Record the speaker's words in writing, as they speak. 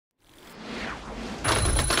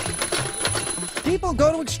People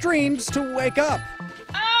go to extremes to wake up.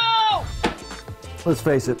 Ow! Let's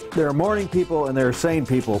face it, there are morning people and there are sane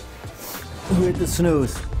people who hit the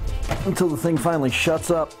snooze until the thing finally shuts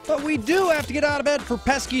up. But we do have to get out of bed for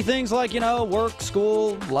pesky things like, work,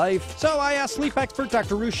 school, life. So I asked sleep expert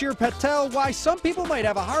Dr. Ruchir Patel why some people might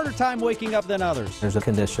have a harder time waking up than others. There's a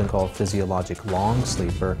condition called physiologic long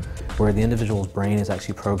sleeper, where the individual's brain is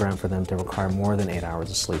actually programmed for them to require more than 8 hours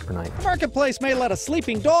of sleep per night. The marketplace may let a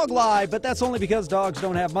sleeping dog lie, but that's only because dogs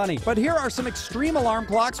don't have money. But here are some extreme alarm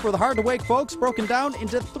clocks for the hard-to-wake folks, broken down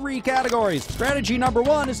into 3 categories. Strategy number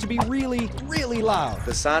 1 is to be really, really loud.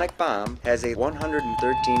 The Sonic Bomb has a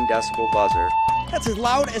 113 decibel buzzer. That's as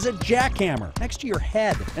loud as a jackhammer next to your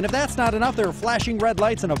head. And if that's not enough, there are flashing red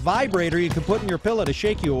lights and a vibrator you can put in your pillow to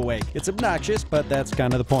shake you awake. It's obnoxious, but that's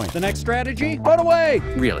kind of the point. The next strategy? Run away!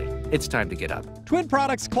 Really, it's time to get up. Twin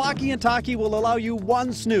Products Clocky and Talkie will allow you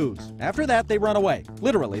 1 snooze. After that, they run away.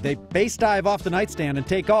 Literally, they base dive off the nightstand and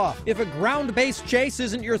take off. If a ground-based chase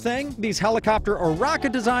isn't your thing, these helicopter or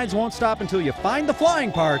rocket designs won't stop until you find the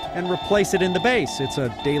flying part and replace it in the base. It's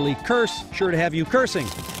a daily curse, sure to have you cursing.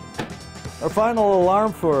 Our final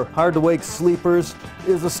alarm for hard-to-wake sleepers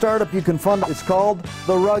is a startup you can fund. It's called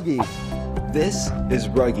the Ruggy. This is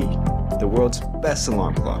Ruggy, the world's best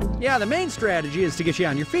alarm clock. Yeah, the main strategy is to get you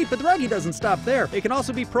on your feet, but the Ruggy doesn't stop there. It can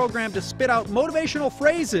also be programmed to spit out motivational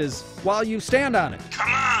phrases while you stand on it.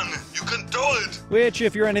 Come on, you can do it! Which,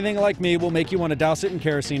 if you're anything like me, will make you want to douse it in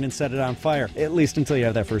kerosene and set it on fire. At least until you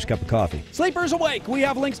have that first cup of coffee. Sleepers awake! We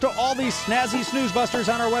have links to all these snazzy snooze busters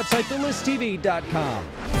on our website,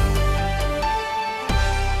 thelisttv.com.